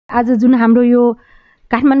आज जुन हाम्रो यो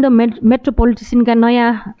काठमाडौँ मेट्रोपोलिटनका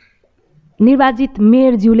नयाँ निर्वाचित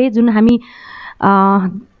मेयरज्यूले जुन हामी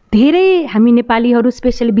धेरै हामी नेपालीहरू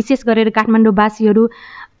स्पेशली विशेष गरेर काठमाडौँवासीहरू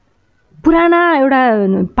पुराना एउटा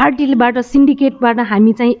पार्टीबाट सिन्डिकेटबाट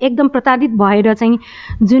हामी चाहिँ एकदम प्रताडित भएर चाहिँ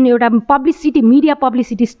जुन एउटा पब्लिसिटी मिडिया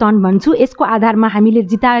पब्लिसिटी स्टन्ट भन्छु यसको आधारमा हामीले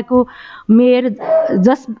जिताएको मेयर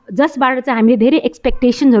जसबाट चाहिँ हामीले धेरै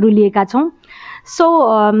एक्सपेक्टेसन्सहरू लिएका छौँ so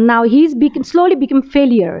now he is slowly become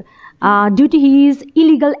failure due to his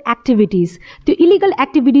illegal activities त्यो इलिगल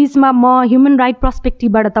एक्टिभिटिजमा म ह्युमन राइट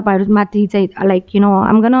पर्सपेक्टिभबाट तपाईँहरूमाथि चाहिँ like you know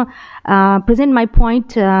I'm gonna present my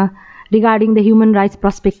point regarding the human rights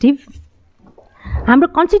perspective हाम्रो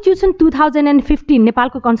कन्स्टिट्युसन 2015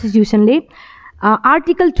 नेपालको कन्स्टिट्युसनले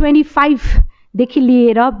आर्टिकल 25 देखि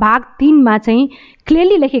लिएर भाग 3 मा चाहिँ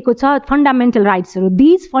क्लियरली लेखेको छ fundamental राइट्सहरू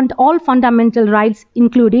these all fundamental rights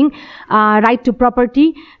including right to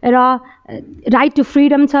property र राइट टु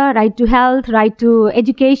फ्रिडम छ right to health right to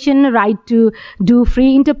education right to do free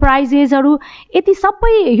इन्टरप्राइजेसहरू यति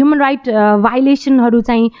सबै ह्युमन राइट भाइलेसनहरू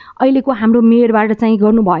चाहिँ अहिलेको हाम्रो मेयरबाट चाहिँ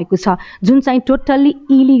गर्नुभएको छ जुन चाहिँ टोटल्ली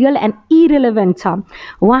इलिगल एन्ड इरेलेभेन्ट छ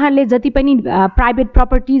उहाँले जति पनि प्राइभेट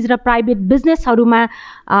प्रपर्टिज र प्राइभेट बिजनेसहरूमा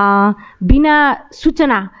बिना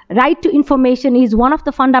सूचना right to information is one of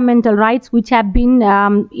the fundamental rights which have been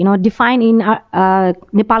defined in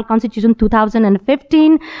Nepal Constitution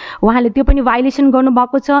 2015 उहाँले त्यो पनि भाइलेसन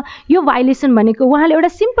गर्नुभएको छ यो भाइलेसन भनेको उहाँले एउटा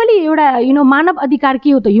सिम्पली एउटा मानव अधिकार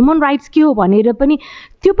के हो त ह्युमन राइट्स के हो भनेर पनि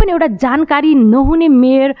त्यो पनि एउटा जानकारी नहुने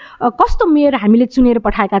मेयर कस्तो मेयर हामीले चुनेर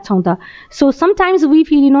पठाएका छौँ त so sometimes we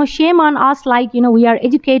feel shame on us like we are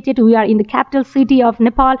educated we are in the capital city of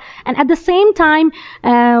Nepal and at the same time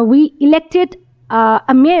we elected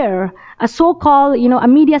a mayor, a so-called, a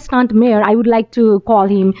media stunt mayor, I would like to call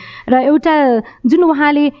him. र एउटा जुन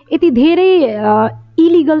उहाँले यति धेरै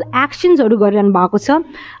illegal एक्सन्सहरू गरिरहनु भएको छ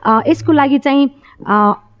यसको लागि चाहिँ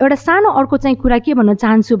एउटा सानो अर्को चाहिँ कुरा के भन्न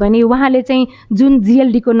चाहन्छु भने उहाँले चाहिँ जुन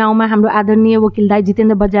जिएलडीको नाउँमा हाम्रो आदरणीय वकिल दाइ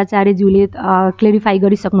जितेन्द्र बज्राचार्यज्यूले क्लेरिफाई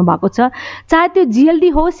गरिसक्नु भएको छ चाहे त्यो जिएलडी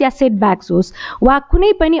होस् या सेटब्याक्स होस् वा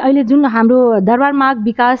कुनै पनि अहिले जुन हाम्रो दरबारमाग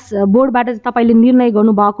विकास बोर्डबाट तपाईँले निर्णय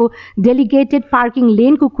गर्नुभएको डेलिगेटेड पार्किङ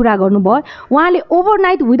लेनको कुरा गर्नुभयो उहाँले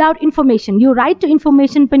ओभरनाइट विदाउट इन्फर्मेसन यो राइट टु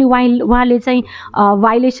इन्फर्मेसन पनि उहाँले चाहिँ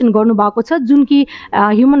भाइलेसन गर्नुभएको छ जुन कि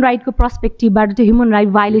ह्युमन राइटको पर्सपेक्टिभबाट त्यो ह्युमन राइट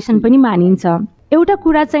भाइलेसन पनि मानिन्छ एउटा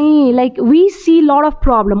कुरा चाहिँ like we C lot of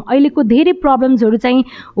problem अहिलेको धेरै प्रब्लम्सहरू चाहिँ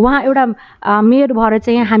उहाँ एउटा मेयर भएर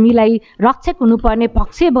चाहिँ हामीलाई रक्षक हुनुपर्ने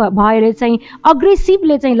पक्ष भएर चाहिँ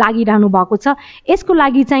अग्रेसिभले चाहिँ लागिरहनु भएको छ यसको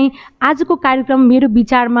लागि चाहिँ आजको कार्यक्रम मेरो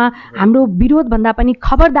विचारमा हाम्रो विरोधभन्दा पनि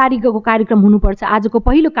खबरदारीको कार्यक्रम हुनुपर्छ आजको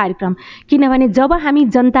पहिलो कार्यक्रम किनभने जब हामी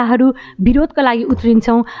जनताहरू विरोधको लागि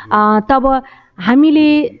उत्रिन्छौँ तब हामीले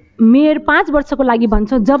मेयर 5 वर्षको लागि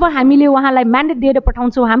भन्छौँ जब हामीले उहाँलाई म्यान्डेट दिएर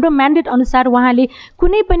पठाउँछौँ हाम्रो म्यान्डेट अनुसार उहाँले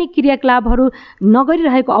कुनै पनि क्रियाकलापहरू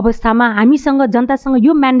नगरिरहेको अवस्थामा हामीसँग जनतासँग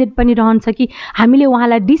यो म्यान्डेट पनि रहन्छ कि हामीले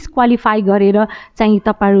उहाँलाई डिस्क्वालिफाई गरेर चाहिँ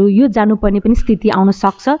तपाईँहरू यो जानुपर्ने पनि स्थिति आउन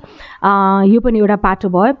सक्छ यो पनि एउटा पाटो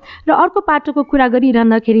भयो र अर्को पाटोको कुरा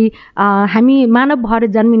गरिरहँदाखेरि हामी मानव भएर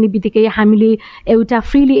जन्मिने बित्तिकै हामीले एउटा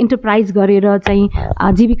फ्रीली इन्टरप्राइज गरेर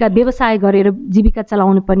चाहिँ जीविका व्यवसाय गरेर जीविका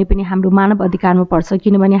चलाउनु पर्ने पनि हाम्रो मानव अधिकारमा पर्छ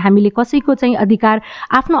किनभने हामीले कसैको चाहिँ अधिकार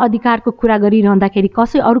आफ्नो अधिकारको कुरा गरिरहँदाखेरि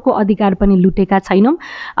कसै अरूको अधिकार पनि लुटेका छैनौँ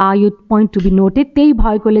यो पोइन्ट टु बी नोटेड त्यही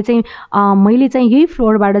भएकोले चाहिँ मैले चाहिँ यही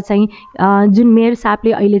फ्लोरबाट चाहिँ जुन मेयर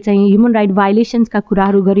साहबले अहिले चाहिँ ह्युमन राइट भाइलेसन्सका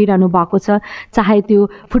कुराहरू गरिरहनु भएको छ चाहे त्यो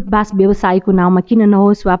फुटपाथ व्यवसायको नाममा किन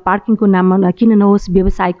नहोस् वा पार्किङको नाममा किन नहोस्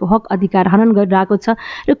व्यवसायको हक अधिकार हनन गरिरहेको छ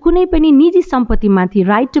र कुनै पनि निजी सम्पत्तिमाथि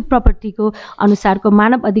राइट टु प्रपर्टीको अनुसारको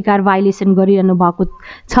मानव अधिकार भाइलेसन गरिरहनु भएको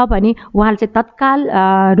छ भने उहाँले चाहिँ तत्काल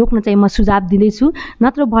रोक्न चाहिँ म सुझाव दिँदैछु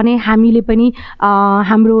नत्र भने हामीले पनि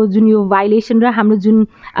हाम्रो जुन यो भाइलेसन र हाम्रो जुन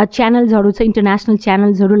च्यानल्सहरू छ इन्टरनेसनल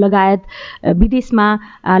च्यानल्सहरू लगायत विदेशमा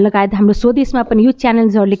लगायत हाम्रो स्वदेशमा पनि यो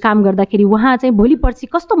च्यानल्सहरूले काम गर्दाखेरि उहाँ चाहिँ भोलि पर्सि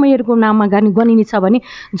कस्तो मेयरको नाममा गनिनेछ भने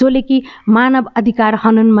जसले कि मानव अधिकार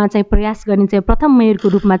हननमा चाहिँ प्रयास गर्ने चाहिँ प्रथम मेयरको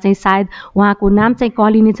रूपमा चाहिँ सायद उहाँको नाम चाहिँ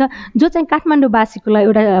कहलिनेछ जो चाहिँ काठमाडौँवासीको लागि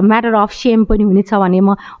एउटा म्याटर अफ सेम पनि हुनेछ भने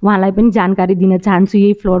म उहाँलाई पनि जानकारी दिन चाहन्छु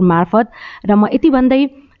यही फ्लोर मार्फत र म यति भन्दै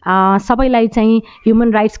सबैलाई चाहिँ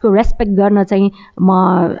ह्युमन राइट्सको रेस्पेक्ट गर्न चाहिँ म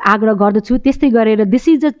आग्रह गर्दछु त्यस्तै गरेर this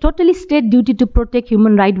is a totally state duty to protect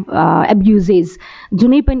human right एब्युजेस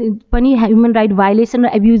जुनै पनि ह्युमन राइट भाइलेसन र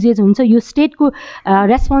एब्युजेस हुन्छ यो स्टेटको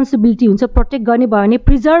रेस्पोन्सिबिलिटी हुन्छ प्रोटेक्ट गर्ने भयो भने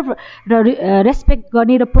प्रिजर्भ र रेस्पेक्ट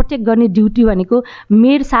गर्ने र प्रोटेक्ट गर्ने ड्युटी भनेको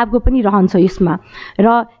मेयर साहबको पनि रहन्छ यसमा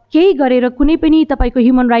र केही गरेर कुनै पनि तपाईँको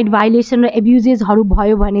ह्युमन राइट भायोलेसन र एब्युजेसहरू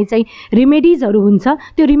भयो भने चाहिँ रेमेडिजहरू हुन्छ।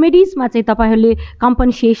 त्यो रेमेडिजमा चाहिँ तपाईँहरूले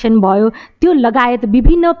कम्पनसेसन भयो, त्यो लगायत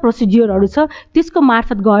विभिन्न प्रोसिड्युरहरू छ, त्यसको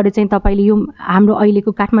मार्फत गएर चाहिँ तपाईँले यो हाम्रो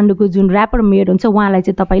अहिलेको काठमाडौँको जुन ऱ्यापर मेयर हुन्छ उहाँलाई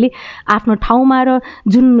चाहिँ तपाईँले आफ्नो ठाउँमा र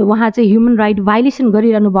जुन उहाँ चाहिँ ह्युमन राइट भायोलेसन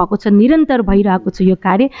गरिरहनु भएको छ, निरन्तर भइरहेको छ यो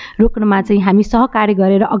कार्य, रोक्नमा चाहिँ हामी सहकार्य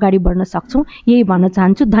गरेर अगाडि बढ्न सक्छौँ। यही भन्न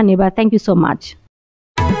चाहन्छु। धन्यवाद। Thank you so much.